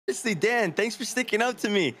Honestly, Dan, thanks for sticking up to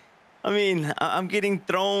me. I mean, I'm getting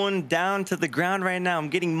thrown down to the ground right now. I'm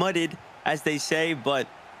getting mudded, as they say. But,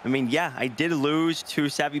 I mean, yeah, I did lose to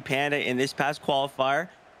Savvy Panda in this past qualifier.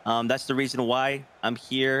 That's the reason why I'm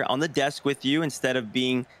here on the desk with you instead of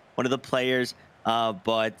being one of the players.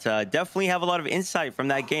 But definitely have a lot of insight from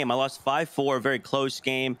that game. I lost 5-4, a very close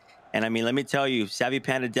game. And, I mean, let me tell you, Savvy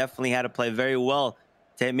Panda definitely had to play very well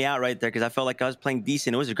to hit me out right there because I felt like I was playing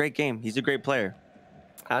decent. It was a great game. He's a great player.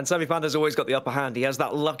 And Savvy Panda's always got the upper hand. He has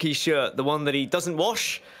that lucky shirt, the one that he doesn't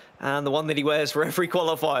wash, and the one that he wears for every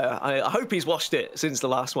qualifier. I hope he's washed it since the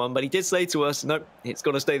last one, but he did say to us, nope, it's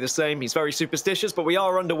got to stay the same. He's very superstitious, but we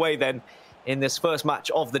are underway then in this first match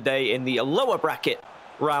of the day in the lower bracket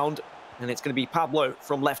round. And it's going to be Pablo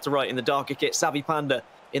from left to right in the darker kit, Savvy Panda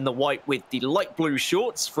in the white with the light blue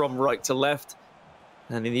shorts from right to left.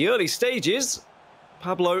 And in the early stages,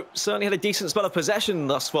 Pablo certainly had a decent spell of possession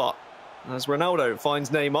thus far. As Ronaldo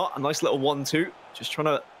finds Neymar, a nice little 1-2, just trying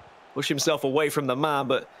to push himself away from the man,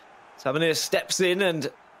 but Tavernier steps in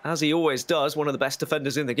and, as he always does, one of the best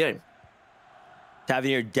defenders in the game.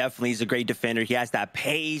 Tavernier definitely is a great defender. He has that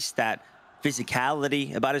pace, that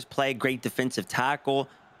physicality about his play, great defensive tackle.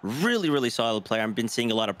 Really, really solid player. I've been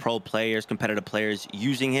seeing a lot of pro players, competitive players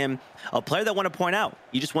using him. A player that I want to point out,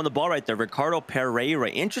 he just won the ball right there, Ricardo Pereira.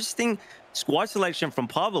 Interesting squad selection from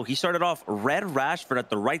Pablo. He started off Red Rashford at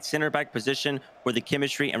the right center back position for the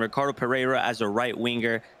chemistry and Ricardo Pereira as a right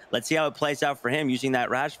winger. Let's see how it plays out for him using that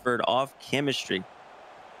Rashford off chemistry.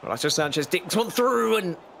 Renato Sanchez dicked one through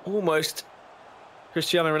and almost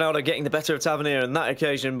Cristiano Ronaldo getting the better of Tavernier on that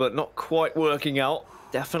occasion, but not quite working out.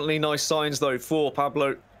 Definitely nice signs though for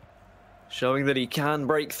Pablo, showing that he can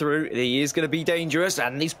break through. He is going to be dangerous,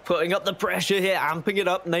 and he's putting up the pressure here, amping it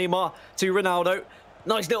up. Neymar to Ronaldo.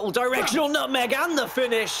 Nice little directional nutmeg and the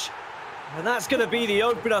finish. And that's going to be the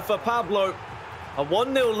opener for Pablo. A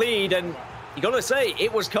 1-0 lead, and you got to say,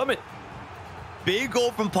 it was coming. Big goal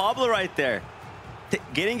from Pablo right there.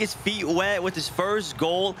 Getting his feet wet with his first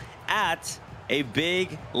goal at a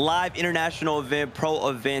big live international event, pro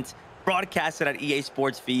event, broadcasted at EA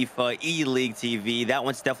Sports FIFA, E-League TV. That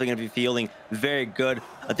one's definitely going to be feeling very good.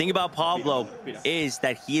 The thing about Pablo is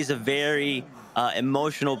that he is a very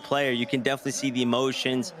emotional player. You can definitely see the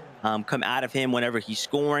emotions come out of him whenever he's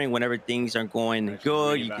scoring, whenever things aren't going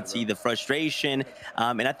good. You can see the frustration.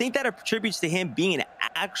 And I think that attributes to him being an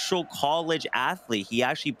actual college athlete. He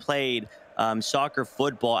actually played soccer,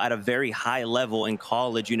 football at a very high level in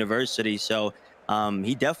college, university. So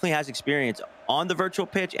he definitely has experience on the virtual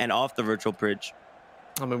pitch and off the virtual pitch.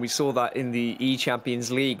 I mean, we saw that in the E-Champions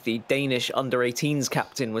League. The Danish under-18s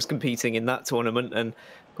captain was competing in that tournament and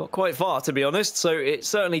got quite far, to be honest. So it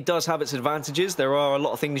certainly does have its advantages. There are a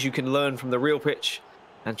lot of things you can learn from the real pitch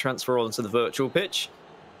and transfer onto the virtual pitch,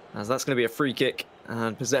 as that's going to be a free kick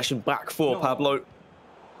and possession back for Pablo.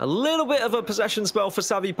 A little bit of a possession spell for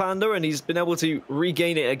Savvy Panda, and he's been able to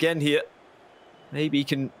regain it again here. Maybe he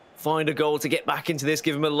can find a goal to get back into this,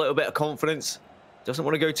 give him a little bit of confidence. Doesn't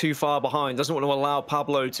want to go too far behind. Doesn't want to allow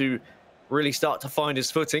Pablo to really start to find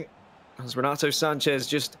his footing. As Renato Sanchez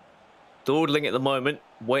just dawdling at the moment,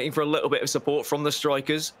 waiting for a little bit of support from the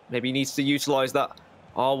strikers. Maybe he needs to utilize that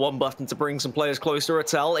R1 button to bring some players closer.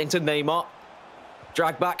 Atel into Neymar.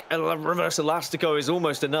 Drag back, and a reverse elastico is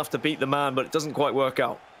almost enough to beat the man, but it doesn't quite work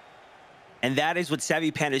out. And that is what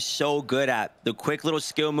Savvy Panda is so good at. The quick little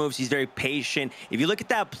skill moves. He's very patient. If you look at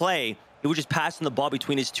that play, he was just passing the ball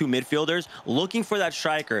between his two midfielders, looking for that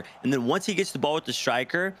striker. And then once he gets the ball with the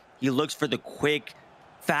striker, he looks for the quick,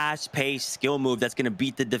 fast-paced skill move that's going to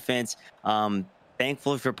beat the defense.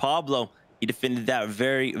 Thankfully for Pablo, he defended that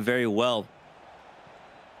very, very well.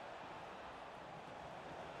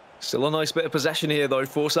 Still a nice bit of possession here, though,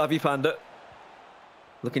 for Savvy Panda.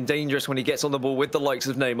 Looking dangerous when he gets on the ball with the likes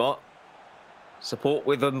of Neymar. Support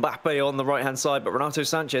with Mbappe on the right-hand side, but Renato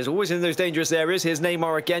Sanchez always in those dangerous areas. Here's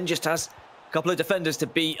Neymar again, just has a couple of defenders to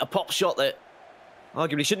beat. A pop shot that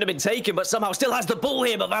arguably shouldn't have been taken, but somehow still has the ball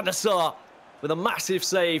here. But Van der Sar with a massive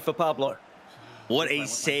save for Pablo. What a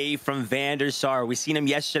save from Van der Sar. We seen him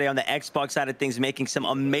yesterday on the Xbox side of things, making some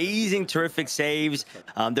amazing, terrific saves.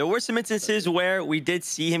 There were some instances where we did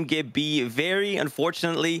see him get beat, very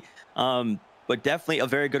unfortunately, but definitely a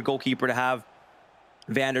very good goalkeeper to have.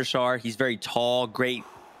 Van der Sar, he's very tall, great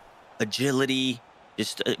agility,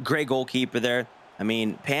 just a great goalkeeper there. I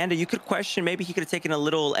mean, Panda, you could question maybe he could have taken a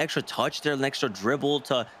little extra touch there, an extra dribble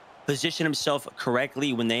to position himself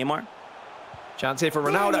correctly with Neymar. Chance here for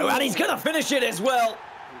Ronaldo, and he's going to finish it as well.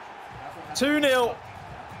 2-0.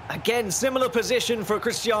 Again, similar position for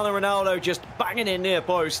Cristiano Ronaldo, just banging it near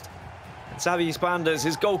post. And Savvy Pandas,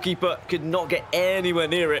 his goalkeeper, could not get anywhere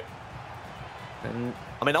near it. And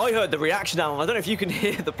I mean, I heard the reaction, Alan. I don't know if you can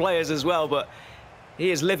hear the players as well, but he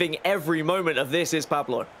is living every moment of this, is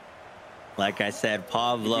Pablo. Like I said,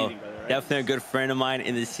 Pablo, definitely a good friend of mine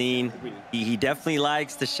in the scene. He definitely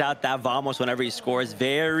likes to shout that vamos whenever he scores.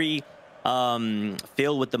 Very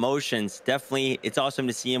filled with emotions. Definitely, it's awesome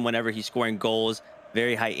to see him whenever he's scoring goals.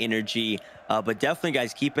 Very high energy. But definitely,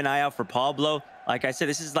 guys, keep an eye out for Pablo. Like I said,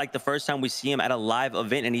 this is like the first time we see him at a live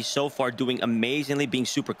event, and he's so far doing amazingly, being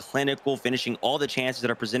super clinical, finishing all the chances that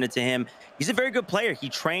are presented to him. He's a very good player. He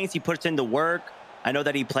trains, he puts in the work. I know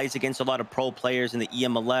that he plays against a lot of pro players in the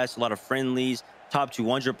EMLS, a lot of friendlies, top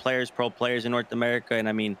 200 players, pro players in North America. And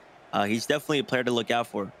I mean, he's definitely a player to look out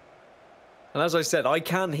for. And as I said, I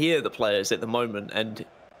can hear the players at the moment, and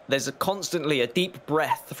there's constantly a deep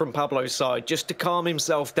breath from Pablo's side just to calm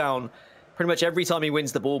himself down pretty much every time he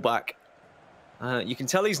wins the ball back. You can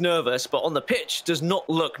tell he's nervous, but on the pitch does not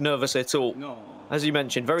look nervous at all. No. As you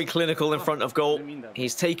mentioned, very clinical in front of goal.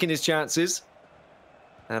 He's taken his chances.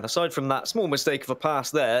 And aside from that small mistake of a pass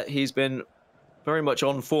there, he's been very much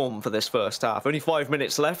on form for this first half. Only 5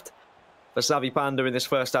 minutes left for Xavi Panda in this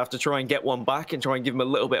first half to try and get one back and try and give him a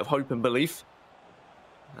little bit of hope and belief.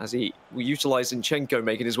 As he will utilise Zinchenko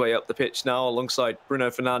making his way up the pitch now alongside Bruno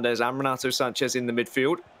Fernandes and Renato Sanchez in the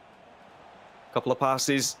midfield. A couple of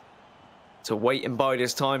passes to wait and bide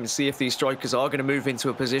his time and see if these strikers are going to move into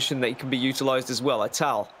a position that can be utilised as well.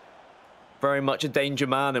 Atal, very much a danger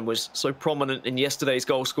man and was so prominent in yesterday's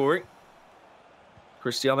goal scoring.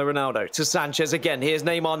 Cristiano Ronaldo to Sanchez again. Here's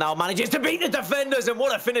Neymar now, manages to beat the defenders, and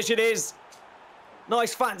what a finish it is.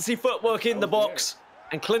 Nice fancy footwork in the box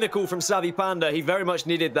and clinical from Xavi Panda. He very much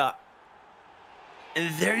needed that.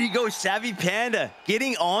 And there you go, Xavi Panda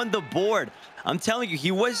getting on the board. I'm telling you, he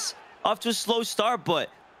was off to a slow start, but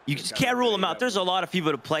you just can't rule him out. There's a lot of people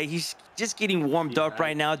to play. He's just getting warmed up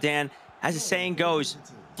right now, Dan. As the saying goes,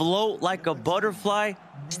 float like a butterfly,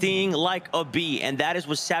 sting like a bee. And that is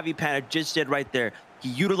what Xavi Panda just did right there. He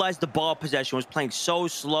utilized the ball possession, was playing so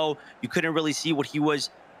slow. You couldn't really see what he was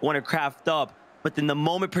going to craft up. But then the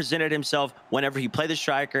moment presented himself whenever he played the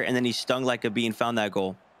striker, and then he stung like a bee and found that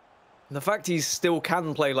goal. The fact he still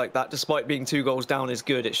can play like that despite being 2 goals down is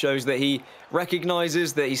good. It shows that he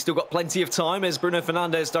recognises that he's still got plenty of time as Bruno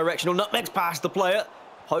Fernandes directional nutmegs past the player.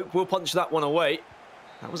 Pope will punch that one away.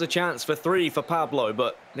 That was a chance for 3 for Pablo,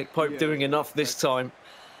 but Nick Pope doing enough this time.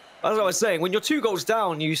 As I was saying, when you're 2 goals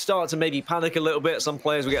down, you start to maybe panic a little bit. Some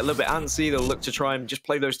players will get a little bit antsy. They'll look to try and just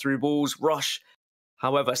play those through balls, rush.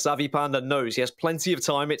 However, Xavi Panda knows he has plenty of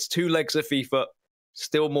time. It's 2 legs of FIFA.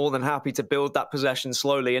 Still more than happy to build that possession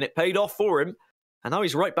slowly, and it paid off for him. And now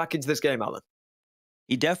he's right back into this game, Alan.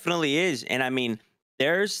 He definitely is. And I mean,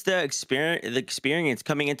 there's the experience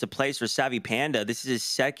coming into place for Xavi Panda. This is his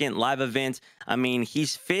 2nd live event. I mean,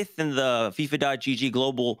 he's 5th in the FIFA.gg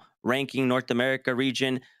global ranking North America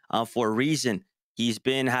region for a reason. He's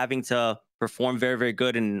been having to perform very, very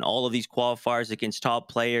good in all of these qualifiers against top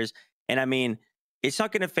players. And I mean, it's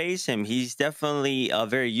not going to phase him. He's definitely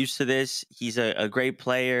very used to this. He's a great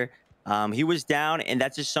player. He was down, and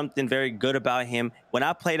that's just something very good about him. When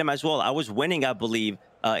I played him as well, I was winning, I believe,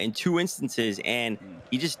 in 2 instances, and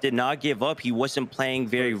he just did not give up. He wasn't playing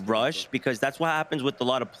very rushed, because that's what happens with a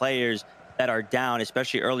lot of players that are down,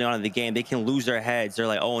 especially early on in the game. They can lose their heads. They're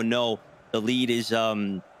like, oh, no, the lead is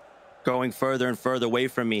going further and further away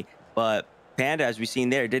from me. But Panda, as we've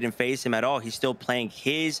seen there, didn't phase him at all. He's still playing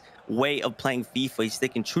his way of playing FIFA. He's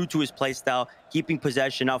sticking true to his play style, keeping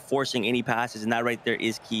possession, not forcing any passes, and that right there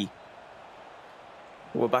is key.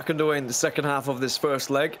 We're back underway in the second half of this first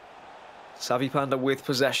leg. Xavi Panda with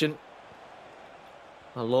possession.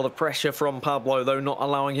 A lot of pressure from Pablo, though, not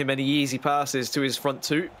allowing him any easy passes to his front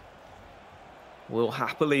 2. Will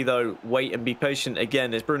happily, though, wait and be patient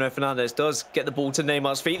again as Bruno Fernandes does get the ball to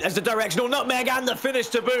Neymar's feet. There's the directional nutmeg and the finish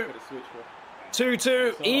to boot.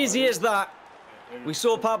 2-2, easy as that. We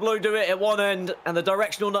saw Pablo do it at one end, and the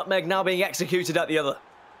directional nutmeg now being executed at the other.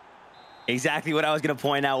 Exactly what I was going to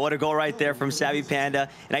point out. What a goal right there from Xavi Panda.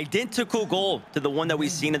 An identical goal to the one that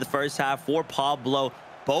we've seen in the first half for Pablo.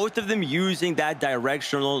 Both of them using that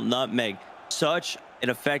directional nutmeg. Such an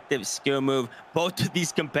effective skill move. Both of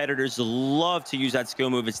these competitors love to use that skill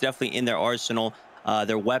move. It's definitely in their arsenal,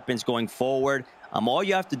 their weapons going forward. All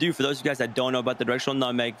you have to do, for those of you guys that don't know about the directional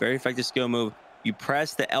nutmeg, very effective skill move, you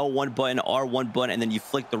press the L1 button, R1 button, and then you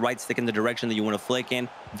flick the right stick in the direction that you want to flick in.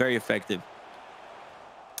 Very effective.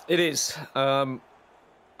 It is.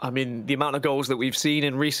 I mean, the amount of goals that we've seen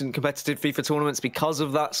in recent competitive FIFA tournaments because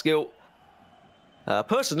of that skill.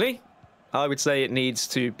 Personally, I would say it needs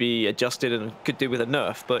to be adjusted and could do with a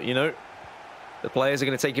nerf. But, you know, the players are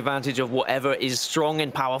going to take advantage of whatever is strong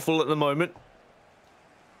and powerful at the moment.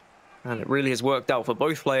 And it really has worked out for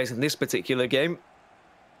both players in this particular game.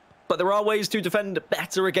 But there are ways to defend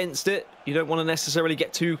better against it. You don't want to necessarily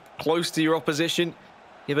get too close to your opposition.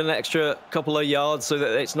 Give it an extra couple of yards so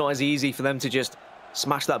that it's not as easy for them to just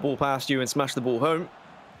smash that ball past you and smash the ball home.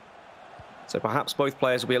 So perhaps both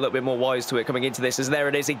players will be a little bit more wise to it coming into this, as there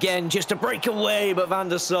it is again, just a breakaway, but Van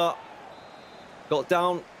der Sar got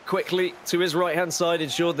down quickly to his right-hand side,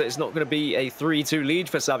 ensured that it's not going to be a 3-2 lead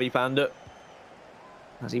for Savvy Panda,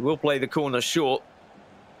 as he will play the corner short.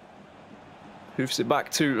 Hoofs it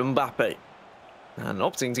back to Mbappe, and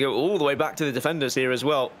opting to go all the way back to the defenders here as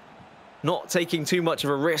well. Not taking too much of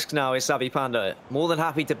a risk now is Savvy Panda. More than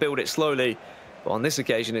happy to build it slowly, but on this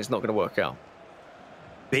occasion it's not going to work out.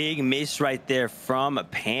 Big miss right there from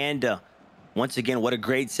Panda. Once again, what a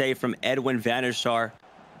great save from Edwin van der Sar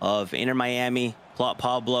of Inter Miami.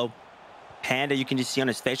 Pablo. Panda, you can just see on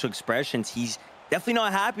his facial expressions, he's definitely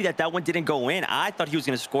not happy that that one didn't go in. I thought he was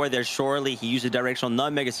going to score there surely. He used a directional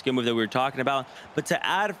nutmeg, a skill move that we were talking about. But to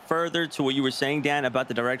add further to what you were saying, Dan, about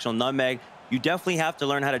the directional nutmeg, you definitely have to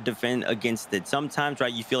learn how to defend against it. Sometimes,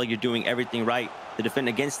 right, you feel like you're doing everything right to defend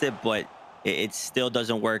against it, but it still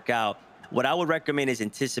doesn't work out. What I would recommend is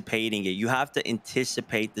anticipating it. You have to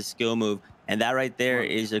anticipate the skill move, and that right there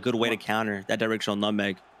is a good way to counter that directional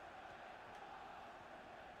nutmeg.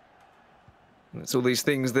 It's all these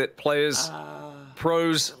things that players,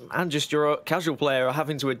 pros, and just your casual player are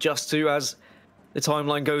having to adjust to as the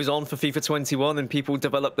timeline goes on for FIFA 21 and people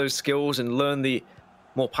develop those skills and learn the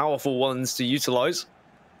more powerful ones to utilize.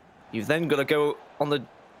 You've then got to go on the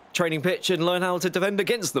training pitch and learn how to defend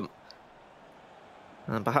against them.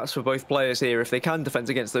 And perhaps for both players here, if they can defend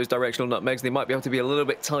against those directional nutmegs, they might be able to be a little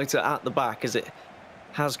bit tighter at the back, as it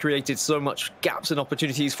has created so much gaps and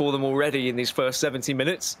opportunities for them already in these first 70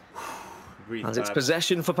 minutes. As it's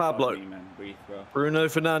possession for Pablo. Bruno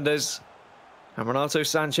Fernandes and Renato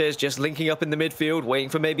Sanchez just linking up in the midfield, waiting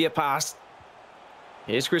for maybe a pass.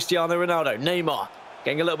 Here's Cristiano Ronaldo. Neymar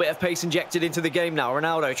getting a little bit of pace injected into the game now.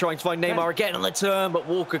 Ronaldo trying to find Neymar again on the turn, but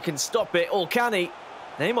Walker can stop it. Or can he?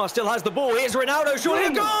 Neymar still has the ball. Here's Ronaldo. Surely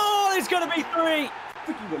a goal! It's going to be 3.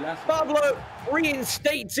 Pablo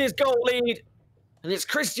reinstates his goal lead. And it's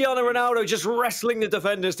Cristiano Ronaldo just wrestling the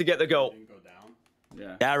defenders to get the goal.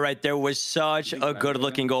 Yeah. That right there was such a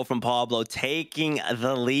good-looking goal from Pablo, taking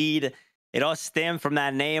the lead. It all stemmed from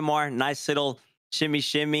that Neymar. Nice little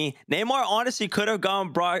shimmy. Neymar honestly could have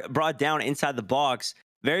gone brought down inside the box.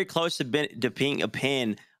 Very close to being a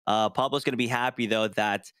pin. Pablo's going to be happy, though,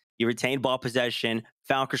 that he retained ball possession,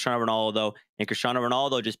 found Cristiano Ronaldo, and Cristiano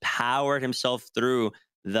Ronaldo just powered himself through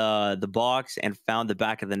the box and found the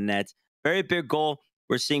back of the net. Very big goal.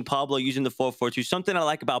 We're seeing Pablo using the 4-4-2. Something I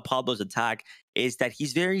like about Pablo's attack is that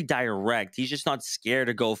he's very direct. He's just not scared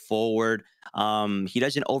to go forward. He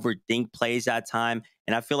doesn't overthink plays at time.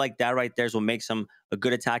 And I feel like that right there is what makes him a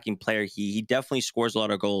good attacking player. He definitely scores a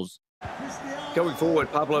lot of goals. Going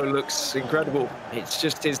forward, Pablo looks incredible. It's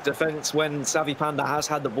just his defense when Savvy Panda has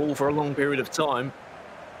had the ball for a long period of time.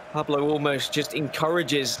 Pablo almost just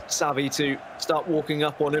encourages Savvy to start walking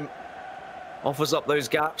up on him. Offers up those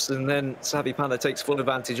gaps, and then Savvy Panda takes full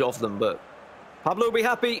advantage of them. But Pablo will be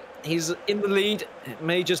happy. He's in the lead. It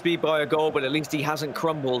may just be by a goal, but at least he hasn't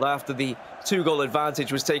crumbled after the 2-goal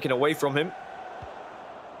advantage was taken away from him.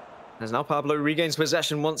 As now Pablo regains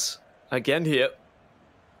possession once again here.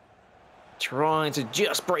 Trying to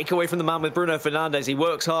just break away from the man with Bruno Fernandes. He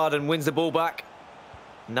works hard and wins the ball back.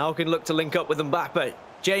 Now can look to link up with Mbappe.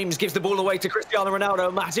 James gives the ball away to Cristiano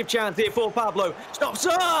Ronaldo. Massive chance here for Pablo. Stops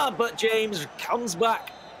up, but James comes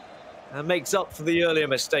back and makes up for the earlier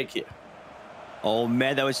mistake here. Oh,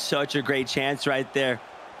 man, that was such a great chance right there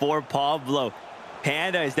for Pablo.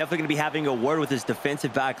 Panda is definitely going to be having a word with his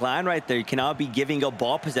defensive back line right there. You cannot be giving up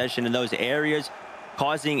ball possession in those areas,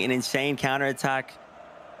 causing an insane counterattack.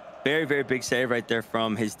 Very, very big save right there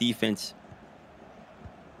from his defense.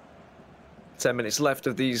 10 minutes left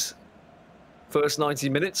of these first 90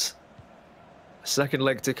 minutes. Second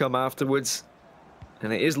leg to come afterwards.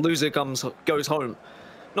 And it is loser goes home.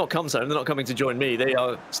 Not comes home, they're not coming to join me. They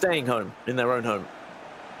are staying home in their own home.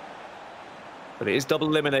 But it is double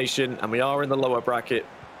elimination, and we are in the lower bracket.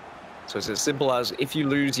 So it's as simple as if you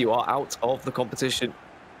lose, you are out of the competition.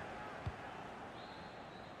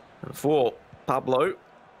 And for Pablo,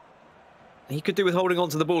 he could do with holding on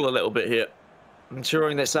to the ball a little bit here,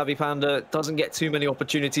 ensuring that Savvy Panda doesn't get too many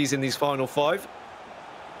opportunities in these final 5,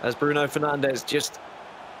 as Bruno Fernandes just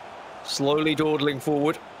slowly dawdling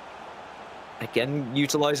forward. Again,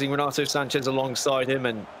 utilising Renato Sanchez alongside him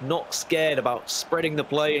and not scared about spreading the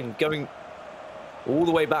play and going all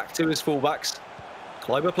the way back to his fullbacks.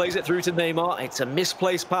 Kleiber plays it through to Neymar. It's a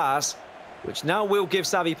misplaced pass. which now will give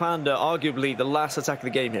Savvy Panda arguably the last attack of the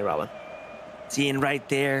game here, Alan. Seeing right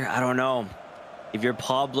there, I don't know. If you're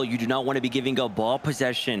Pablo, you do not want to be giving up ball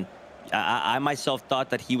possession. I myself thought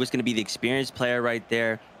that he was going to be the experienced player right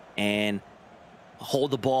there and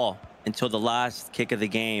hold the ball until the last kick of the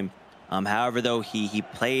game. However, though, he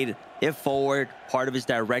played it forward, part of his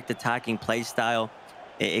direct attacking play style.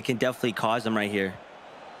 It can definitely cause him right here.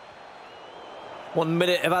 1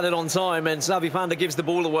 minute of added on time, and Savvy Panda gives the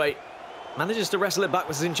ball away. Manages to wrestle it back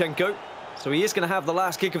with Zinchenko. So he is going to have the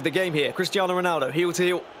last kick of the game here. Cristiano Ronaldo, heel to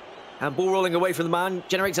heel. And ball rolling away from the man.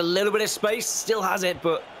 Generates a little bit of space. Still has it,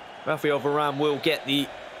 but Rafael Varane will get the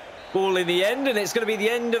ball in the end. And it's going to be the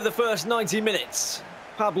end of the first 90 minutes.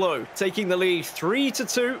 Pablo taking the lead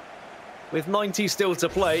 3-2 with 90 still to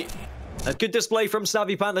play. A good display from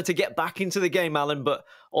Savvy Panda to get back into the game, Alan. But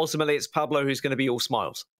ultimately, it's Pablo who's going to be all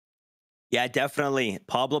smiles. Yeah, definitely.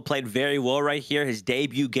 Pablo played very well right here. His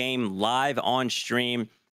debut game live on stream.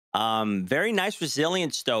 Very nice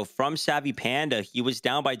resilience, though, from Savvy Panda. He was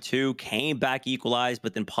down by 2, came back, equalized,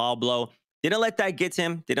 but then Pablo didn't let that get to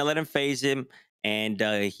him, didn't let him phase him, and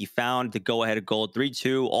he found the go-ahead goal,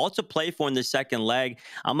 3-2, all to play for in the second leg.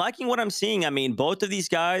 I'm liking what I'm seeing. I mean, both of these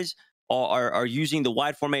guys are using the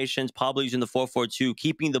wide formations. Pablo using the 4-4-2,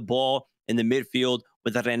 keeping the ball in the midfield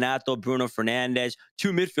with Renato, Bruno Fernandes,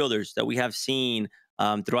 2 midfielders that we have seen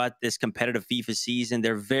throughout this competitive FIFA season.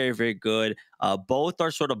 They're very, very good. Both are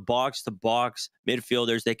sort of box-to-box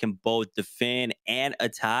midfielders. They can both defend and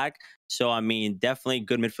attack. So, I mean, definitely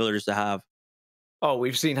good midfielders to have. Oh,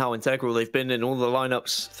 we've seen how integral they've been in all the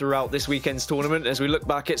lineups throughout this weekend's tournament. As we look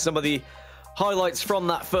back at some of the highlights from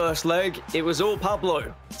that first leg, it was all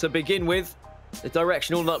Pablo to begin with. The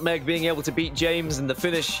directional nutmeg being able to beat James, and the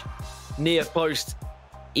finish near post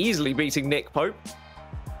easily beating Nick Pope.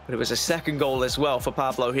 But it was a second goal as well for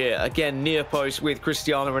Pablo here. Again, near post with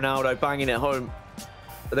Cristiano Ronaldo banging it home.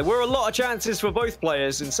 But there were a lot of chances for both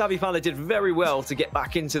players, and Savvy Panda did very well to get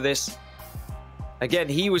back into this. Again,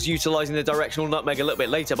 he was utilising the directional nutmeg a little bit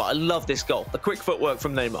later, but I love this goal. The quick footwork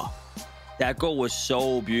from Neymar. That goal was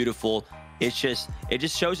so beautiful. It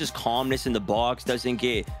just shows his calmness in the box, doesn't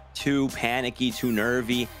get too panicky, too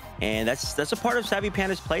nervy. And that's a part of Savvy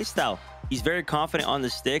Panda's play style. He's very confident on the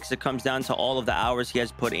sticks. It comes down to all of the hours he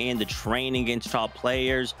has put in, the training against top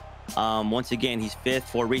players. Once again, he's 5th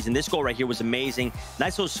for a reason. This goal right here was amazing.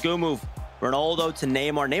 Nice little skill move. Ronaldo to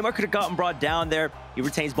Neymar. Neymar could have gotten brought down there. He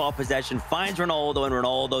retains ball possession, finds Ronaldo, and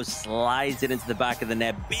Ronaldo slides it into the back of the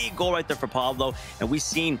net. Big goal right there for Pablo. And we've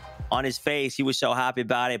seen on his face, he was so happy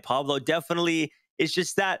about it. Pablo definitely is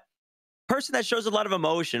just that person that shows a lot of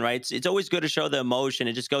emotion, right? It's always good to show the emotion.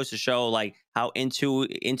 It just goes to show like how into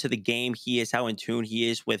the game he is, how in tune he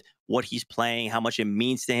is with what he's playing, how much it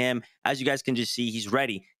means to him. As you guys can just see, he's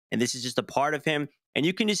ready. And this is just a part of him. And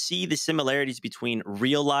you can just see the similarities between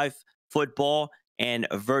real life football and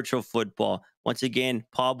virtual football. Once again,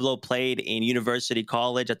 Pablo played in university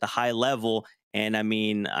college at the high level. And I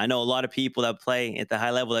mean, I know a lot of people that play at the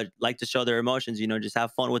high level that like to show their emotions, you know, just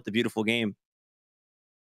have fun with the beautiful game.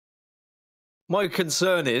 My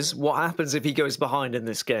concern is what happens if he goes behind in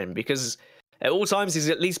this game, because at all times he's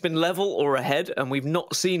at least been level or ahead, and we've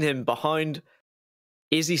not seen him behind.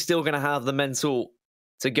 Is he still going to have the mental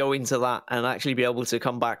to go into that and actually be able to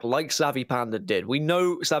come back like Savvy Panda did? We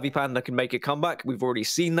know Savvy Panda can make a comeback. We've already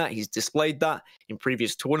seen that. He's displayed that in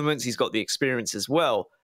previous tournaments. He's got the experience as well.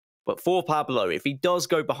 But for Pablo, if he does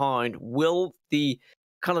go behind, will the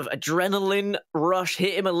kind of adrenaline rush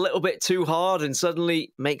hit him a little bit too hard and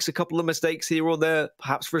suddenly makes a couple of mistakes here or there?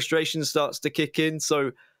 Perhaps frustration starts to kick in.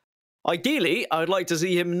 So ideally, I'd like to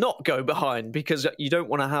see him not go behind, because you don't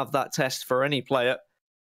want to have that test for any player.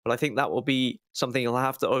 But I think that will be something he'll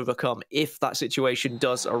have to overcome if that situation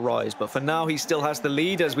does arise. But for now, he still has the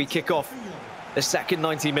lead as we kick off the second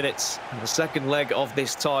 90 minutes, the second leg of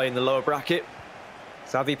this tie in the lower bracket.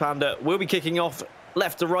 Savvy Panda will be kicking off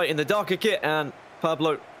left to right in the darker kit, and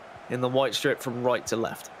Pablo in the white strip from right to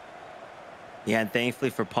left. Yeah, and thankfully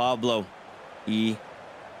for Pablo, he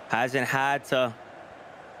hasn't had to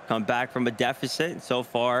come back from a deficit. So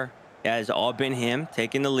far, it has all been him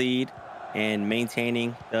taking the lead and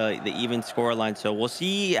maintaining the even scoreline. So we'll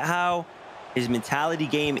see how his mentality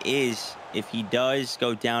game is if he does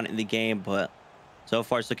go down in the game. But so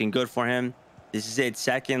far, it's looking good for him. This is it,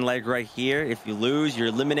 second leg right here. If you lose, you're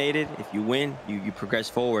eliminated. If you win, you progress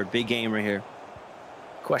forward. Big game right here.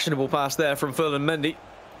 Questionable pass there from Ferland Mendy,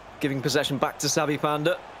 giving possession back to Savvy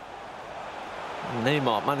Panda.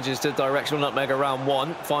 Neymar manages to directional nutmeg around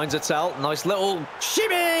one, finds a towel, nice little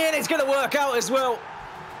shimmy, and it's going to work out as well.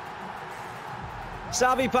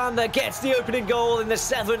 Savvy Panda gets the opening goal in the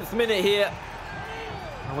 7th minute here.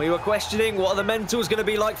 And we were questioning what are the mentals going to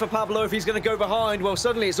be like for Pablo if he's going to go behind. Well,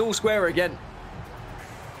 suddenly it's all square again.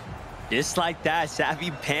 Just like that,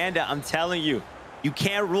 Savvy Panda, I'm telling you, you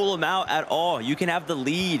can't rule him out at all. You can have the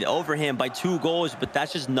lead over him by 2 goals, but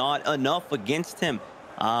that's just not enough against him.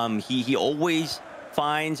 He always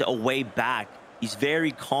finds a way back. He's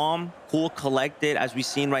very calm, cool, collected, as we've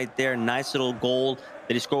seen right there. Nice little goal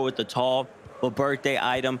that he scored with the tall, a birthday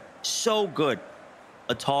item. So good.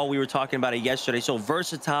 A tall, we were talking about it yesterday. So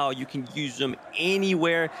versatile. You can use him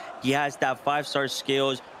anywhere. He has that 5-star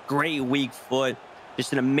skills, great weak foot.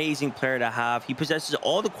 Just an amazing player to have. He possesses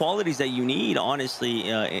all the qualities that you need,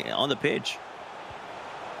 honestly, on the pitch.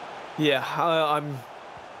 Yeah, I'm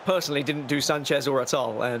personally didn't do Sanchez or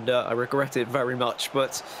Atal, and I regret it very much.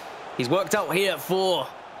 But he's worked out here for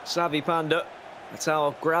Savvy Panda.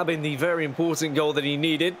 Atal grabbing the very important goal that he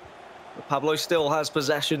needed. But Pablo still has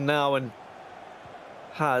possession now and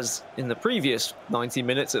has, in the previous 90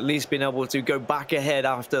 minutes, at least been able to go back ahead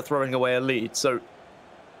after throwing away a lead. So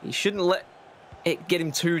he shouldn't let it get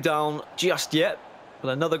him too down just yet. But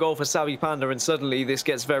another goal for Savvy Panda, and suddenly this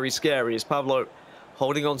gets very scary as Pablo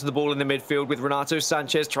holding on to the ball in the midfield with Renato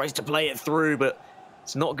Sanchez, tries to play it through, but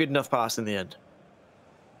it's not a good enough pass in the end.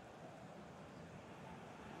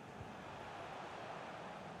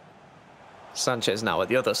 Sanchez now at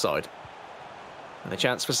the other side. And a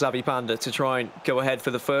chance for Savvy Panda to try and go ahead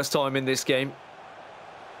for the first time in this game.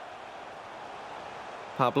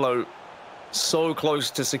 Pablo so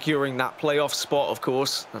close to securing that playoff spot, of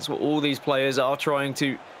course. That's what all these players are trying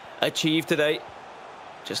to achieve today.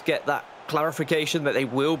 Just get that clarification that they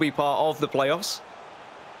will be part of the playoffs.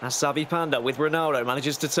 As Savvy Panda with Ronaldo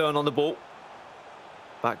manages to turn on the ball.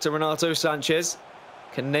 Back to Renato Sanchez.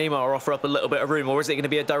 Can Neymar offer up a little bit of room, or is it going to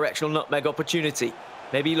be a directional nutmeg opportunity?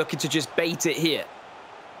 Maybe looking to just bait it here.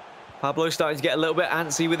 Pablo starting to get a little bit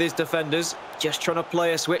antsy with his defenders. Just trying to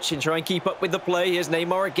play a switch and try and keep up with the play. Here's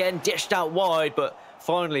Neymar again, dished out wide, but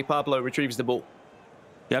finally Pablo retrieves the ball.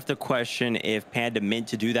 You have to question if Panda meant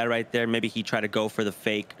to do that right there. Maybe he tried to go for the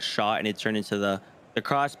fake shot and it turned into the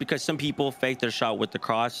cross, because some people fake their shot with the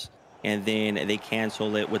cross and then they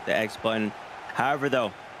cancel it with the X button. However,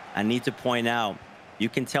 though, I need to point out, you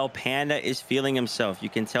can tell Panda is feeling himself. You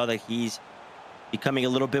can tell that he's becoming a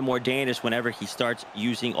little bit more dangerous whenever he starts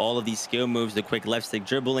using all of these skill moves, the quick left stick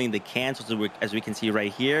dribbling, the cancels, as we can see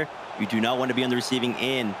right here. You do not want to be on the receiving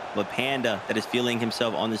end, but Panda that is feeling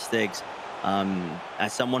himself on the sticks.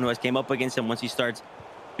 As someone who has came up against him, once he starts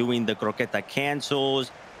doing the croqueta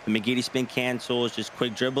cancels, the McGeady spin cancels, just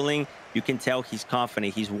quick dribbling, you can tell he's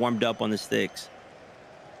confident. He's warmed up on the sticks.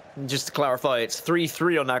 And just to clarify, it's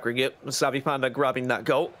 3-3 on aggregate. Savvy Panda grabbing that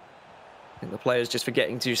goal. And the players just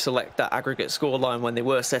forgetting to select that aggregate scoreline when they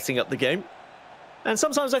were setting up the game. And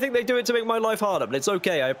sometimes I think they do it to make my life harder, but it's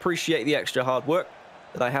okay. I appreciate the extra hard work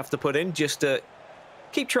that I have to put in just to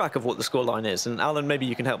keep track of what the scoreline is. And Alan, maybe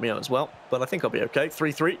you can help me out as well, but I think I'll be okay.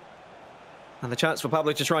 3-3. And the chance for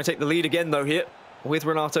Pablo to try and take the lead again, though, here with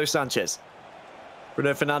Renato Sanchez.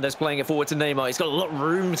 Bruno Fernandes playing it forward to Neymar. He's got a lot of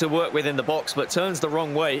room to work with in the box, but turns the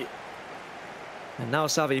wrong way. And now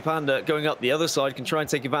Savvy Panda going up the other side can try and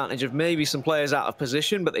take advantage of maybe some players out of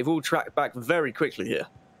position, but they've all tracked back very quickly here.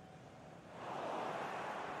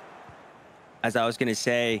 As I was going to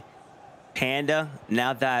say, Panda,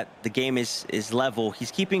 now that the game is level,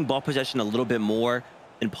 he's keeping ball possession a little bit more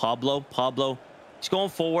than Pablo. Pablo, he's going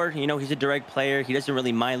forward. You know, he's a direct player. He doesn't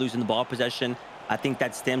really mind losing the ball possession. I think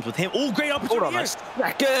that stems with him. Oh, great opportunity. Hold on a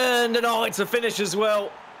second, and oh, it's a finish as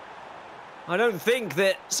well. I don't think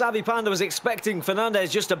that Savvy Panda was expecting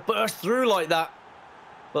Fernandes just to burst through like that.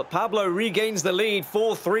 But Pablo regains the lead,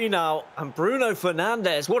 4-3 now. And Bruno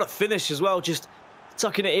Fernandes, what a finish as well, just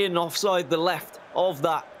tucking it in offside the left of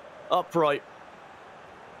that upright.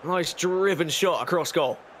 Nice driven shot across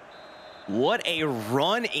goal. What a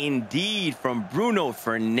run indeed from Bruno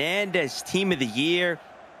Fernandes, team of the year.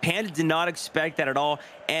 Panda did not expect that at all.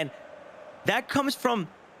 And that comes from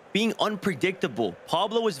being unpredictable.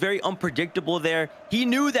 Pablo was very unpredictable there. He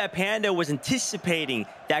knew that Panda was anticipating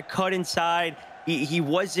that cut inside. He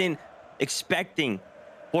wasn't expecting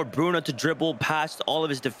for Bruno to dribble past all of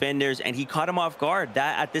his defenders, and he caught him off guard.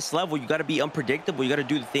 That at this level, you got to be unpredictable. You got to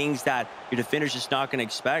do the things that your defender's just not going to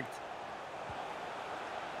expect.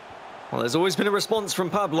 Well, there's always been a response from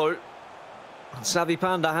Pablo. And Savvy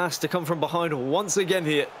Panda has to come from behind once again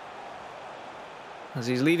here, as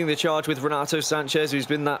he's leading the charge with Renato Sanchez, who's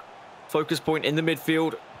been that focus point in the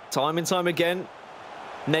midfield time and time again.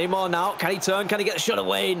 Neymar now, can he turn? Can he get the shot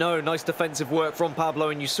away? No, nice defensive work from Pablo,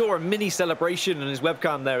 and you saw a mini celebration in his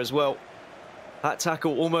webcam there as well. That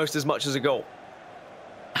tackle almost as much as a goal.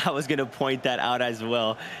 I was going to point that out as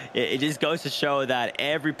well. It just goes to show that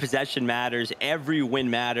every possession matters. Every win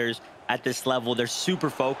matters at this level. They're super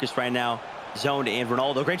focused right now. Zoned in.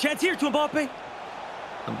 Ronaldo. Great chance here to Mbappe.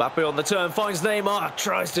 Mbappe on the turn. Finds Neymar.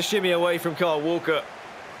 Tries to shimmy away from Kyle Walker.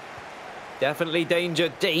 Definitely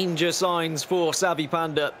danger signs for Savvy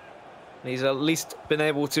Panda. He's at least been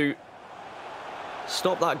able to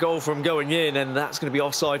stop that goal from going in, and that's going to be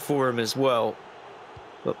offside for him as well.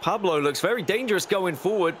 But Pablo looks very dangerous going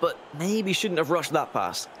forward, but maybe shouldn't have rushed that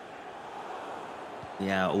pass.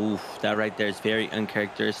 Yeah, oof, that right there is very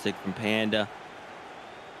uncharacteristic from Panda.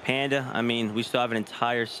 I mean, we still have an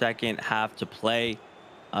entire second half to play.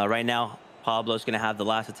 Right now, Pablo's going to have the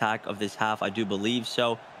last attack of this half, I do believe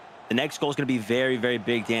so. The next goal is going to be very, very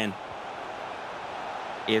big, Dan.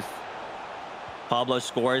 If Pablo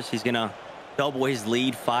scores, he's going to double his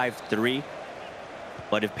lead 5-3.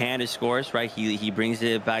 But if Panda scores, right, he brings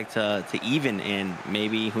it back to even. And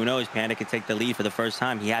maybe, who knows, Panda could take the lead for the first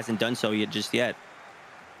time. He hasn't done so just yet.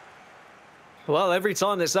 Well, every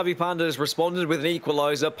time that Savvy Panda has responded with an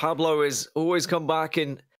equaliser, Pablo has always come back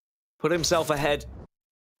and put himself ahead.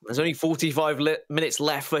 There's only 45 minutes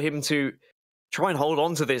left for him to try and hold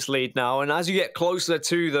on to this lead now. And as you get closer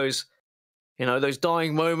to those, those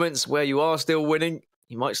dying moments where you are still winning,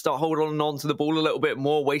 you might start holding on to the ball a little bit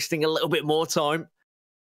more, wasting a little bit more time.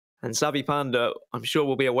 And Savvy Panda, I'm sure,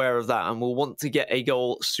 will be aware of that and will want to get a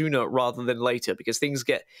goal sooner rather than later, because things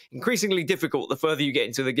get increasingly difficult the further you get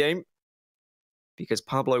into the game, because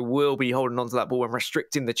Pablo will be holding on to that ball and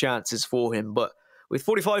restricting the chances for him. But with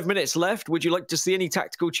 45 minutes left, would you like to see any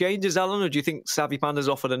tactical changes, Alan, or do you think Savvy Panda's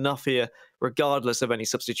offered enough here, regardless of any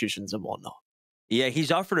substitutions and whatnot? Yeah,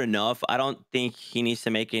 he's offered enough. I don't think he needs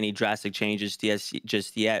to make any drastic changes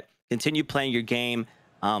just yet. Continue playing your game.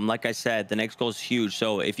 Like I said, the next goal is huge.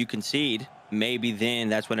 So if you concede, maybe then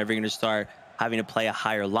that's whenever you're going to start having to play a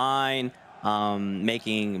higher line,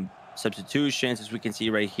 making substitutions, as we can see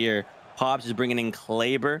right here. Pops is bringing in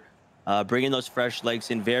Kleber, bringing those fresh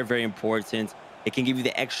legs in. Very, very important. It can give you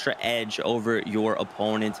the extra edge over your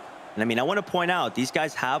opponent. And I mean, I want to point out, these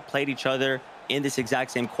guys have played each other in this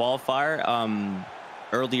exact same qualifier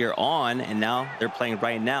earlier on, and now they're playing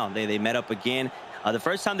right now. They met up again. The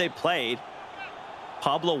first time they played,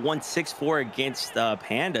 Pablo won 6-4 against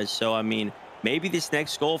Panda. So, I mean, maybe this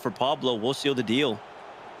next goal for Pablo will seal the deal.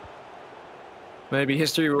 Maybe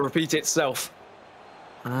history will repeat itself.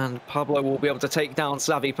 And Pablo will be able to take down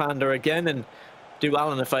Savvy Panda again and do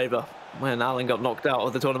Alan a favour when Alan got knocked out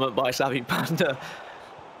of the tournament by Savvy Panda.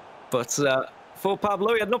 But for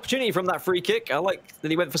Pablo, he had an opportunity from that free kick. I like that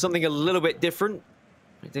he went for something a little bit different.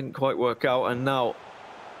 It didn't quite work out. And now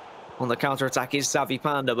on the counter-attack is Savvy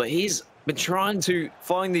Panda. But he's been trying to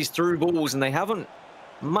find these through balls and they haven't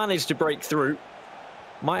managed to break through.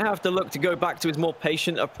 Might have to look to go back to his more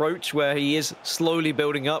patient approach where he is slowly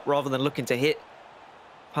building up rather than looking to hit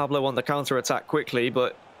Pablo on the counter-attack quickly.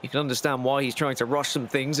 But you can understand why he's trying to rush some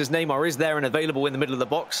things, as Neymar is there and available in the middle of the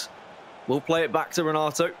box. We'll play it back to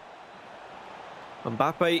Renato.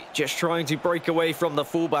 Mbappe just trying to break away from the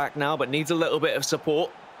fullback now, but needs a little bit of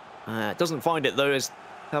support. Doesn't find it, though, as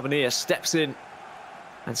Tavernier steps in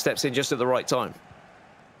just at the right time.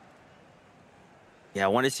 Yeah, I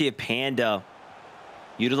want to see if Panda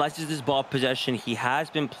utilizes this ball possession. He has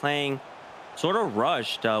been playing sort of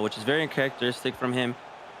rushed, which is very uncharacteristic from him.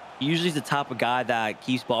 He usually is the type of guy that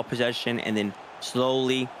keeps ball possession and then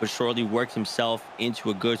slowly but surely works himself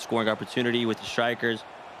into a good scoring opportunity with the strikers.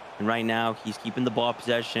 And right now, he's keeping the ball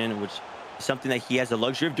possession, which is something that he has the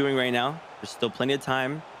luxury of doing right now. There's still plenty of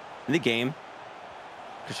time in the game.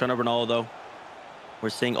 Cristiano Ronaldo, we're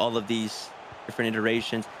seeing all of these different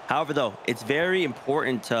iterations. However, though, it's very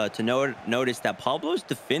important to notice that Pablo's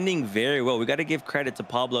defending very well. We got to give credit to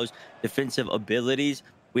Pablo's defensive abilities.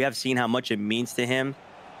 We have seen how much it means to him.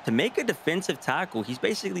 To make a defensive tackle, he's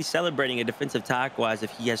basically celebrating a defensive tackle as if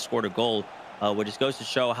he has scored a goal, which just goes to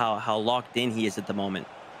show how locked in he is at the moment.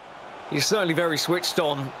 He's certainly very switched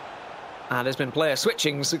on, and has been player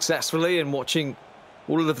switching successfully and watching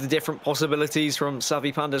all of the different possibilities from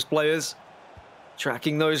Savvy Panda's players.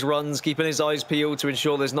 Tracking those runs, keeping his eyes peeled to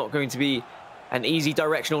ensure there's not going to be an easy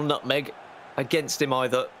directional nutmeg against him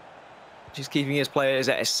either. Just keeping his players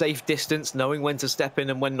at a safe distance, knowing when to step in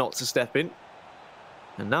and when not to step in.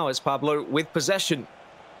 And now it's Pablo with possession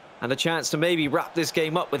and a chance to maybe wrap this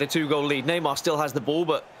game up with a 2-goal lead. Neymar still has the ball,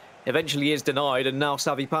 but eventually is denied, and now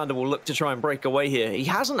Savvy Panda will look to try and break away here. He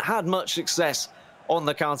hasn't had much success on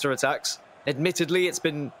the counter-attacks. Admittedly, it's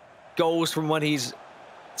been goals from when he's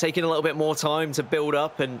taken a little bit more time to build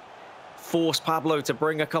up and force Pablo to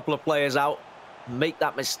bring a couple of players out and make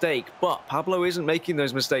that mistake. But Pablo isn't making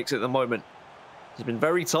those mistakes at the moment. He's been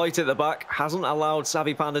very tight at the back, hasn't allowed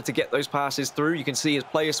Savvy Panda to get those passes through. You can see his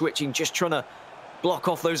player switching, just trying to block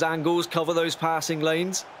off those angles, cover those passing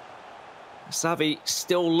lanes. Savvy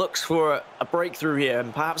still looks for a breakthrough here,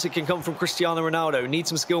 and perhaps it can come from Cristiano Ronaldo. Needs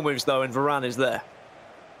some skill moves, though, and Varane is there.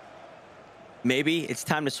 Maybe it's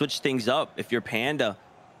time to switch things up if you're Panda.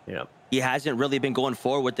 Yeah. He hasn't really been going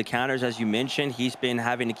forward with the counters, as you mentioned. He's been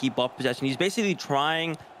having to keep up possession. He's basically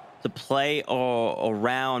trying to play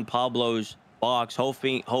around Pablo's box,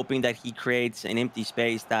 hoping that he creates an empty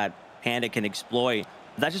space that Panda can exploit.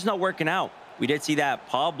 But that's just not working out. We did see that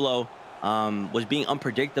Pablo was being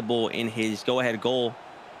unpredictable in his go-ahead goal.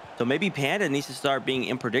 So maybe Panda needs to start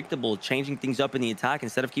being unpredictable, changing things up in the attack.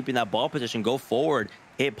 Instead of keeping that ball position, go forward,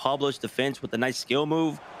 hit Pablo's defense with a nice skill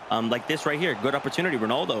move like this right here. Good opportunity,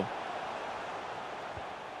 Ronaldo.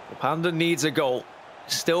 Panda needs a goal.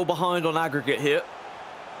 Still behind on aggregate here.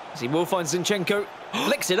 As he will find Zinchenko.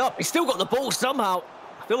 Flicks it up. He's still got the ball somehow.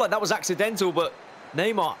 I feel like that was accidental, but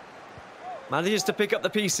Neymar manages to pick up the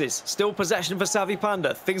pieces. Still possession for Savvy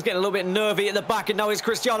Panda. Things getting a little bit nervy at the back, and now it's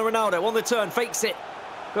Cristiano Ronaldo on the turn. Fakes it.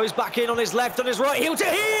 Goes back in on his left, on his right. Heel to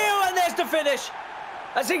heel, and there's the finish.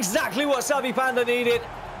 That's exactly what Savvy Panda needed.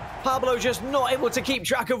 Pablo just not able to keep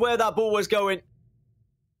track of where that ball was going.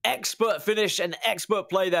 Expert finish and expert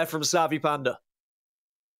play there from Savvy Panda.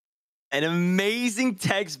 An amazing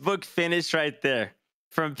textbook finish right there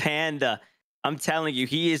from Panda. I'm telling you,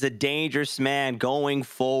 he is a dangerous man going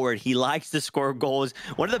forward. He likes to score goals.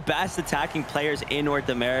 One of the best attacking players in North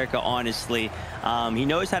America, honestly. He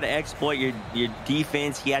knows how to exploit your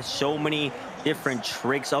defense. He has so many different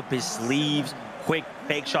tricks up his sleeves. Quick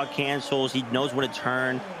fake shot cancels. He knows when to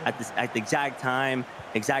turn at the exact time,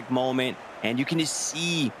 exact moment. And you can just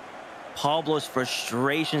see Pablo's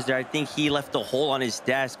frustrations there. I think he left a hole on his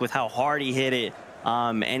desk with how hard he hit it.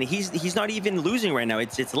 And he's not even losing right now.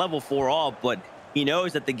 It's level 4 all, but he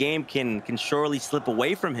knows that the game can surely slip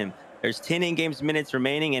away from him. There's 10 in-game minutes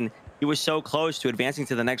remaining, and he was so close to advancing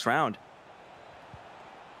to the next round.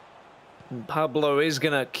 Pablo is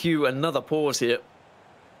going to cue another pause here.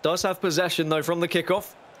 Does have possession, though, from the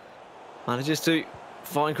kickoff. Manages to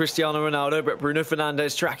find Cristiano Ronaldo, but Bruno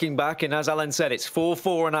Fernandes tracking back, and as Alan said, it's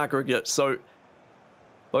 4-4 in aggregate, so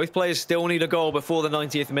both players still need a goal before the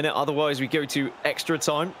 90th minute, otherwise we go to extra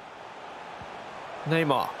time.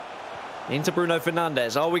 Neymar into Bruno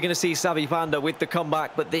Fernandes. Are we going to see Savvy Panda with the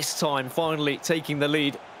comeback, but this time finally taking the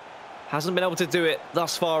lead? Hasn't been able to do it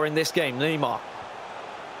thus far in this game. Neymar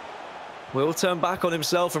will turn back on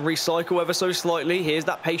himself and recycle ever so slightly. Here's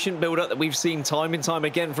that patient build-up that we've seen time and time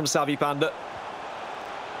again from Savvy Panda.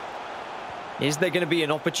 Is there going to be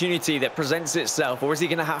an opportunity that presents itself, or is he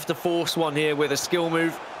going to have to force one here with a skill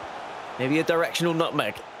move? Maybe a directional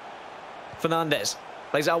nutmeg. Fernandes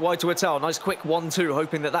plays out wide to Atal. Nice quick 1-2,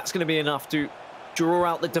 hoping that that's going to be enough to draw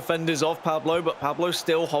out the defenders of Pablo, but Pablo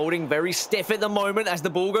still holding very stiff at the moment as the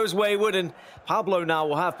ball goes wayward, and Pablo now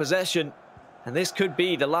will have possession. And this could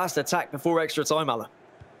be the last attack before extra time, Alan.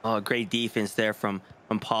 Oh, great defense there from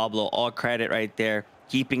Pablo. All credit right there.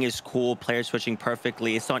 Keeping his cool, player switching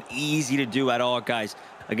perfectly. It's not easy to do at all, guys,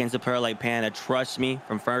 against a player like Panda. Trust me,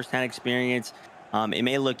 from first-hand experience, it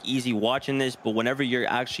may look easy watching this, but whenever you're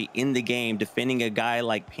actually in the game defending a guy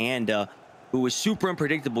like Panda, who is super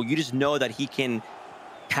unpredictable, you just know that he can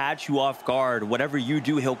catch you off guard. Whatever you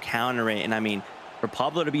do, he'll counter it. And I mean, for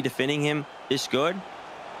Pablo to be defending him this good,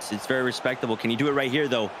 it's very respectable. Can you do it right here,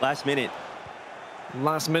 though? Last minute.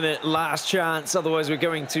 Last minute, last chance. Otherwise, we're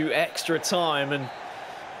going to extra time, and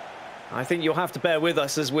I think you'll have to bear with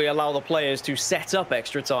us as we allow the players to set up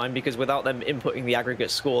extra time, because without them inputting the aggregate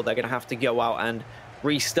score, they're going to have to go out and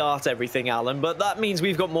restart everything, Alan. But that means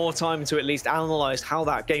we've got more time to at least analyze how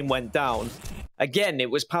that game went down. Again, it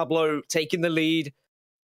was Pablo taking the lead,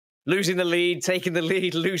 losing the lead, taking the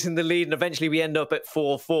lead, losing the lead, and eventually we end up at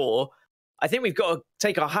 4-4. I think we've got to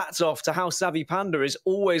take our hats off to how Savvy Panda is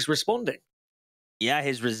always responding. Yeah,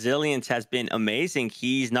 his resilience has been amazing.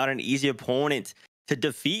 He's not an easy opponent to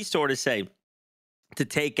defeat, sort of say, to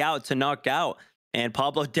take out, to knock out. And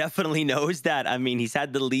Pablo definitely knows that. I mean, he's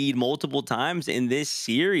had the lead multiple times in this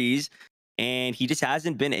series, and he just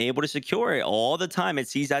hasn't been able to secure it all the time. It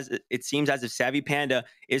seems as if Savvy Panda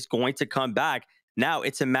is going to come back. Now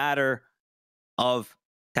it's a matter of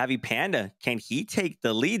Savvy Panda. Can he take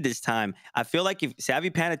the lead this time? I feel like if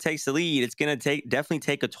Savvy Panda takes the lead, it's going to definitely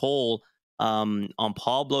take a toll on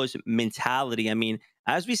Pablo's mentality. I mean,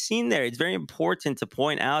 as we've seen there, it's very important to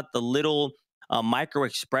point out the little micro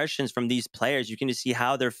expressions from these players. You can just see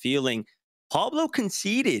how they're feeling. Pablo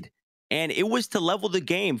conceded, and it was to level the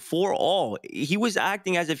game for all. He was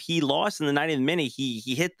acting as if he lost in the 90th minute.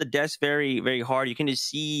 He hit the desk very, very hard. You can just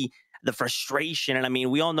see the frustration. And I mean,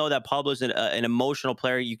 we all know that Pablo's an emotional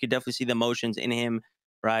player. You could definitely see the emotions in him,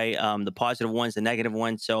 right? The positive ones, the negative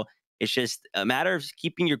ones. So it's just a matter of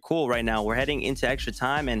keeping your cool right now. We're heading into extra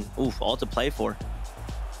time, and oof, all to play for.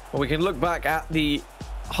 Well, we can look back at the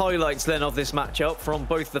highlights then of this matchup from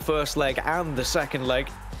both the first leg and the second leg.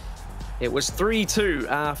 It was 3-2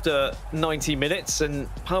 after 90 minutes, and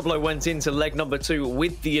Pablo went into leg number 2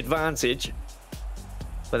 with the advantage.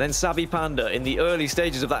 But then Savvy Panda, in the early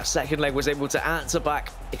stages of that second leg, was able to answer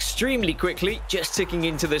back extremely quickly, just ticking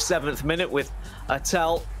into the 7th minute with a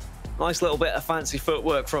tell. Nice little bit of fancy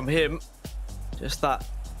footwork from him. Just that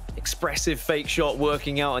expressive fake shot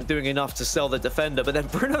working out and doing enough to sell the defender. But then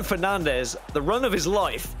Bruno Fernandes, the run of his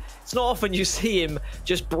life. It's not often you see him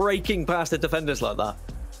just breaking past the defenders like that.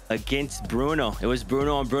 Against Bruno. It was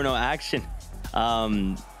Bruno on Bruno action.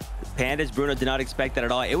 Panda's Bruno did not expect that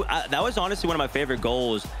at all. That was honestly one of my favorite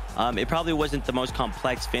goals. It probably wasn't the most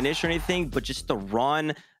complex finish or anything, but just the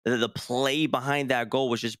run, the play behind that goal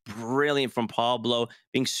was just brilliant from Pablo,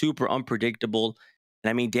 being super unpredictable. And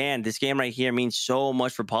I mean, Dan, this game right here means so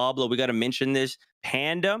much for Pablo. We got to mention this.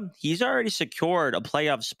 Panda, he's already secured a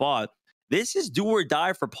playoff spot. This is do or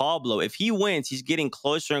die for Pablo. If he wins, he's getting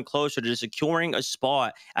closer and closer to securing a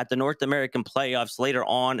spot at the North American playoffs later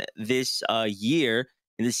on this year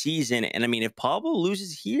in the season. And I mean, if Pablo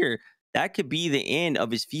loses here, that could be the end of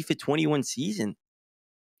his FIFA 21 season.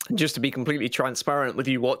 Just to be completely transparent with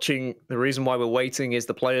you watching, the reason why we're waiting is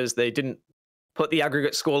the players, they didn't put the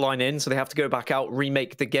aggregate scoreline in, so they have to go back out,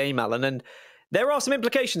 remake the game, Alan. And there are some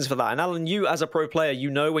implications for that. And Alan, you as a pro player, you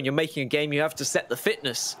know when you're making a game, you have to set the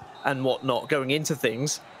fitness and whatnot going into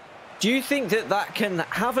things. Do you think that that can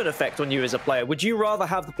have an effect on you as a player? Would you rather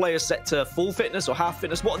have the players set to full fitness or half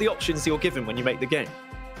fitness? What are the options you're given when you make the game?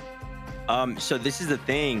 So this is the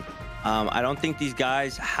thing. I don't think these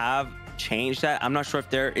guys have changed that. I'm not sure if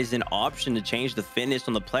there is an option to change the fitness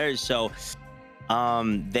on the players. So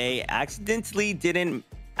they accidentally didn't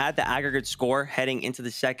add the aggregate score heading into the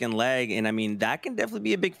second leg. And I mean, that can definitely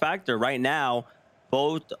be a big factor. Right now,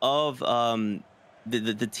 both of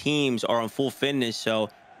the teams are on full fitness. So,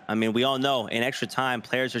 I mean, we all know in extra time,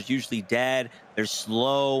 players are usually dead. They're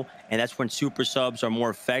slow. And that's when super subs are more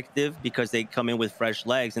effective because they come in with fresh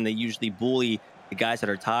legs and they usually bully the guys that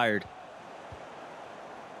are tired.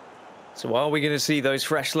 So are we going to see those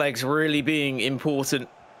fresh legs really being important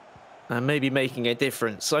and maybe making a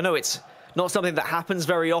difference? I know it's not something that happens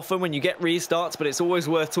very often when you get restarts, but it's always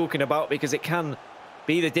worth talking about because it can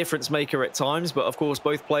be the difference maker at times. But of course,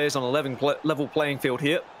 both players on a level playing field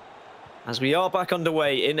here as we are back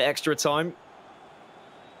underway in extra time.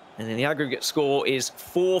 And then the aggregate score is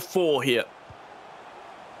 4-4 here.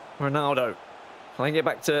 Ronaldo playing it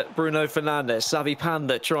back to Bruno Fernandes. Savvy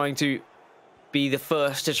Panda trying to be the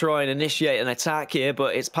first to try and initiate an attack here,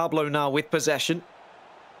 but it's Pablo now with possession.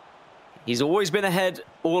 He's always been ahead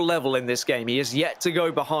or level in this game. He has yet to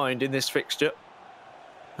go behind in this fixture.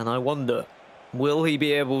 And I wonder, will he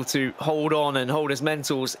be able to hold on and hold his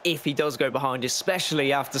mentals if he does go behind,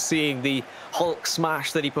 especially after seeing the Hulk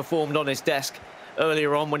smash that he performed on his desk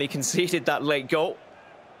earlier on when he conceded that late goal.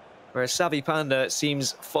 Whereas Savvy Panda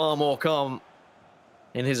seems far more calm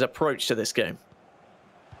in his approach to this game.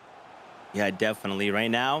 Yeah, definitely.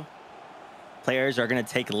 Right now, players are going to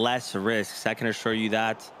take less risks. I can assure you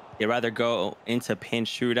that. They'd rather go into pinch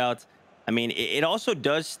shootouts. I mean, it also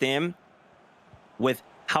does stem with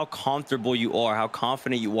how comfortable you are, how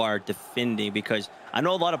confident you are defending, because I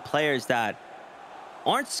know a lot of players that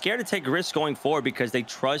aren't scared to take risks going forward because they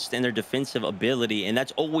trust in their defensive ability. And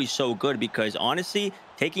that's always so good because honestly,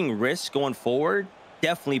 taking risks going forward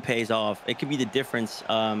definitely pays off. It could be the difference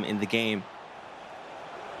in the game.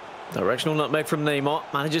 Directional nutmeg from Neymar.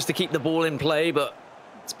 Manages to keep the ball in play, but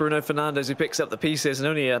it's Bruno Fernandes who picks up the pieces, and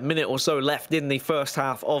only a minute or so left in the first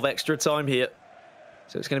half of extra time here.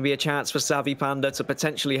 So it's going to be a chance for Savvy Panda to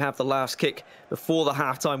potentially have the last kick before the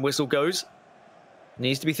halftime whistle goes.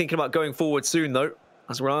 Needs to be thinking about going forward soon, though,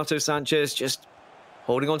 as Renato Sanchez just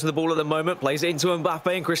holding on to the ball at the moment, plays it into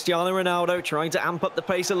Mbappe and Cristiano Ronaldo, trying to amp up the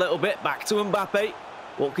pace a little bit. Back to Mbappe.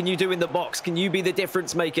 What can you do in the box? Can you be the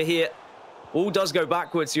difference maker here? All does go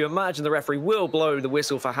backwards. You imagine the referee will blow the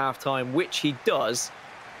whistle for halftime, which he does.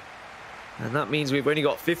 And that means we've only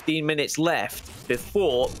got 15 minutes left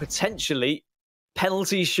before potentially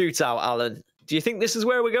penalty shootout, Alan. Do you think this is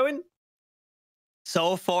where we're going?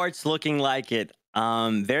 So far, it's looking like it.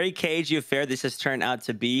 Very cagey affair this has turned out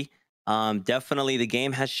to be. Definitely the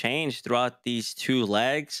game has changed throughout these two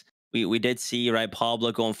legs. We did see, right,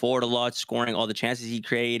 Pablo going forward a lot, scoring all the chances he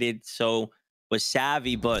created. So was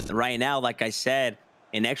Savvy, but right now, like I said,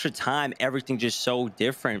 in extra time, everything's just so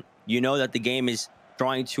different. You know that the game is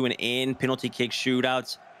drawing to an end. Penalty kick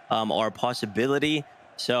shootouts are a possibility.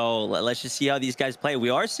 So let's just see how these guys play. We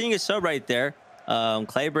are seeing a sub right there.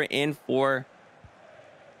 Kleber in for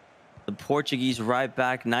the Portuguese right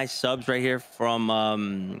back. Nice subs right here from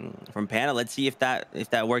Panda. Let's see if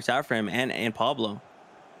that works out for him and Pablo.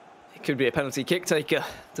 It could be a penalty kick taker,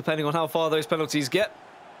 depending on how far those penalties get.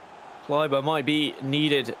 Kleber might be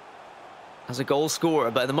needed as a goal scorer,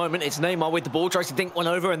 but at the moment it's Neymar with the ball, tries to dink one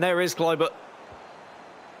over, and there is Kleber.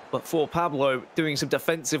 But for Pablo, doing some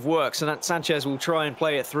defensive work, so that Sanchez will try and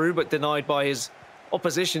play it through, but denied by his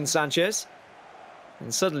opposition, Sanchez.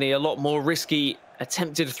 And suddenly a lot more risky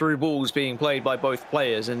attempted through balls being played by both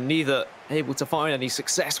players, and neither able to find any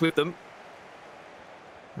success with them.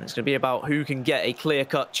 And it's going to be about who can get a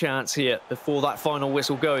clear-cut chance here before that final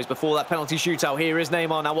whistle goes, before that penalty shootout. Here is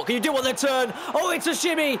Neymar now. What can you do on the turn? Oh, it's a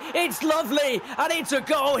shimmy. It's lovely. And it's a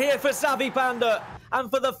goal here for Xavi Panda. And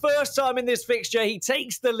for the first time in this fixture, he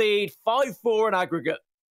takes the lead, 5-4 in aggregate.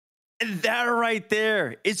 And that right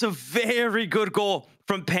there is a very good goal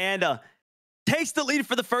from Panda. Takes the lead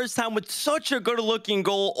for the first time with such a good-looking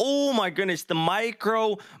goal. Oh, my goodness. The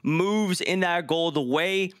micro moves in that goal, the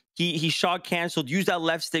way he shot canceled, used that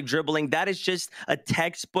left stick dribbling. That is just a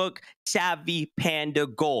textbook Xavi Panda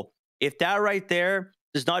goal. If that right there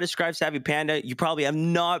does not describe Xavi Panda, you probably have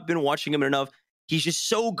not been watching him enough. He's just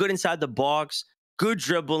so good inside the box, good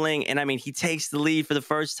dribbling, and I mean, he takes the lead for the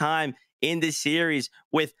first time in this series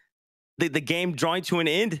with the game drawing to an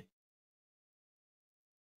end.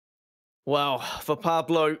 Well, for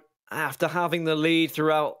Pablo, after having the lead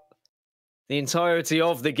throughout the entirety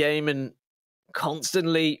of the game and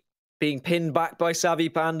constantly being pinned back by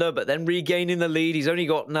Xavi Panda, but then regaining the lead, he's only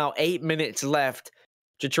got now 8 minutes left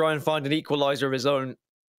to try and find an equalizer of his own.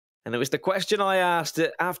 And it was the question I asked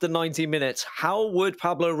after 90 minutes, how would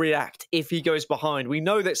Pablo react if he goes behind? We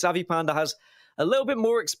know that Xavi Panda has a little bit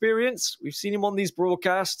more experience. We've seen him on these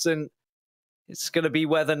broadcasts, and it's going to be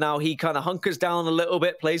whether now he kind of hunkers down a little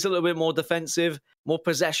bit, plays a little bit more defensive, more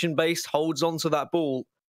possession-based, holds on to that ball.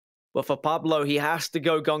 But for Pablo, he has to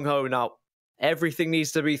go gung-ho now. Everything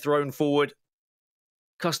needs to be thrown forward.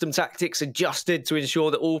 Custom tactics adjusted to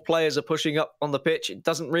ensure that all players are pushing up on the pitch. It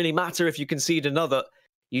doesn't really matter if you concede another.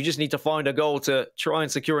 You just need to find a goal to try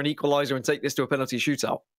and secure an equalizer and take this to a penalty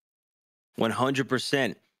shootout.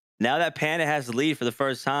 100%. Now that Panda has the lead for the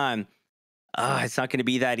first time, it's not going to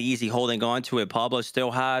be that easy holding on to it. Pablo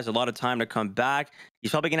still has a lot of time to come back.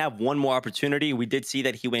 He's probably going to have one more opportunity. We did see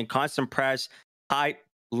that he went constant press, tight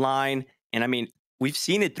line, and I mean, we've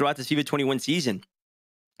seen it throughout this FIFA 21 season.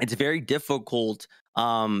 It's very difficult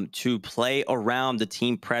to play around the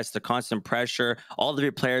team press, the constant pressure. All of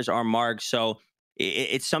your players are marked, so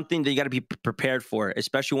it's something that you got to be prepared for,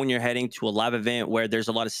 especially when you're heading to a live event where there's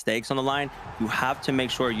a lot of stakes on the line. You have to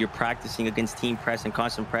make sure you're practicing against team press and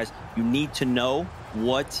constant press. You need to know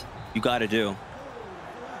what you got to do.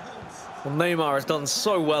 Well, Neymar has done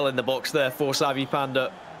so well in the box there for Xavi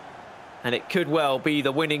Panda. And it could well be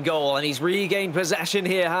the winning goal. And he's regained possession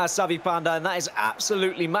here, has Xavi Panda. And that is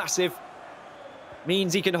absolutely massive.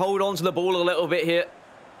 Means he can hold on to the ball a little bit here.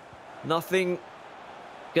 Nothing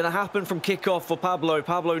going to happen from kickoff for Pablo.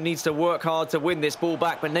 Pablo needs to work hard to win this ball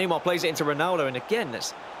back. But Neymar plays it into Ronaldo. And again,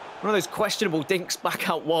 it's one of those questionable dinks back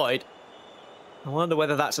out wide. I wonder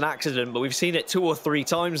whether that's an accident. But we've seen it 2 or 3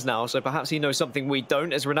 times now. So perhaps he knows something we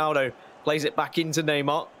don't, as Ronaldo plays it back into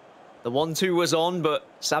Neymar. The 1-2 was on, but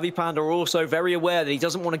Xavi Panda are also very aware that he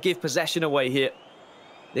doesn't want to give possession away here.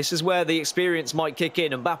 This is where the experience might kick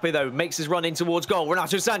in. Mbappe, though, makes his run in towards goal.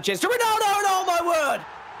 Renato Sanchez to Ronaldo, and oh my word!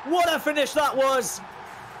 What a finish that was!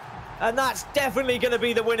 And that's definitely going to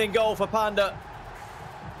be the winning goal for Panda.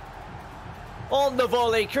 On the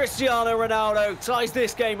volley, Cristiano Ronaldo ties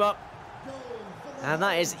this game up. And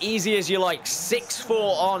that is easy as you like, 6-4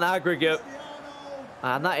 on aggregate.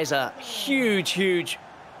 And that is a huge, huge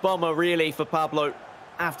bummer, really, for Pablo.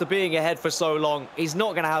 After being ahead for so long, he's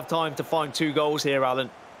not going to have time to find 2 goals here, Alan.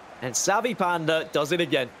 And Xavi Panda does it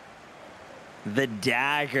again. The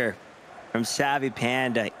dagger from Xavi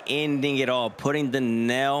Panda, ending it all, putting the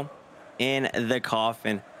nail in the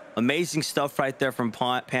coffin. Amazing stuff right there from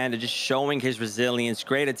Panda, just showing his resilience.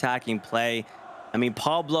 Great attacking play. I mean,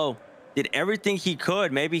 Pablo did everything he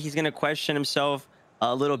could. Maybe he's going to question himself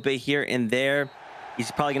a little bit here and there. He's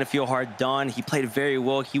probably going to feel hard done. He played very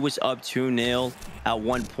well. He was up 2-0 at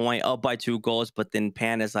one point, up by 2 goals. But then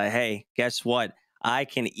Panda's like, hey, guess what? I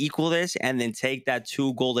can equal this and then take that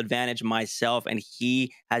 2-goal advantage myself. And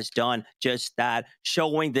he has done just that,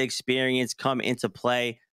 showing the experience come into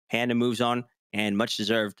play. Panda moves on, and much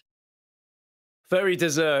deserved. Very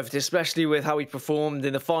deserved, especially with how he performed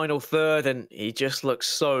in the final third, and he just looks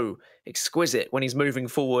so exquisite when he's moving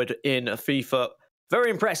forward in a FIFA. Very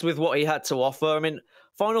impressed with what he had to offer. I mean,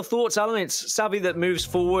 final thoughts, Alan? It's Savvy that moves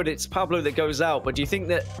forward, it's Pablo that goes out, but do you think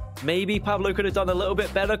that maybe Pablo could have done a little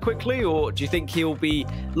bit better quickly, or do you think he'll be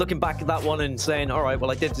looking back at that one and saying, all right,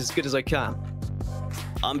 well, I did as good as I can?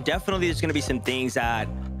 Definitely there's going to be some things that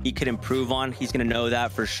he could improve on. He's going to know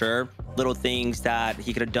that for sure. Little things that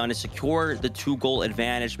he could have done to secure the 2-goal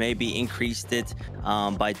advantage, maybe increased it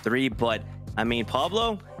by 3. But I mean,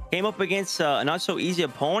 Pablo came up against a not so easy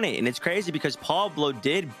opponent, and it's crazy because Pablo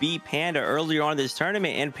did beat Panda earlier on in this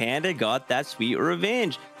tournament, and Panda got that sweet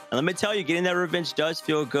revenge. And let me tell you, getting that revenge does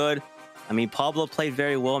feel good. I mean, Pablo played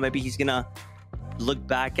very well. Maybe he's gonna look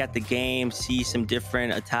back at the game, see some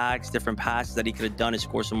different attacks, different passes that he could have done to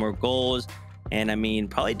score some more goals. And I mean,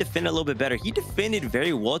 probably defend a little bit better. He defended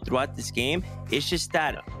very well throughout this game. It's just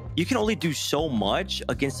that you can only do so much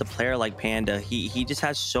against a player like Panda. He just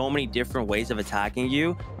has so many different ways of attacking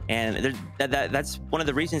you, and that's one of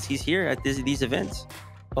the reasons he's here at these events.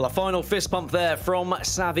 Well, a final fist pump there from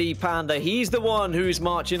Savvy Panda. He's the one who's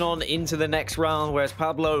marching on into the next round, whereas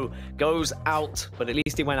Pablo goes out. But at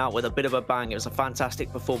least he went out with a bit of a bang. It was a fantastic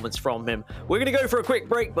performance from him. We're going to go for a quick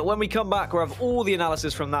break, but when we come back, we'll have all the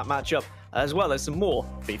analysis from that matchup, as well as some more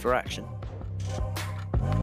FIFA action.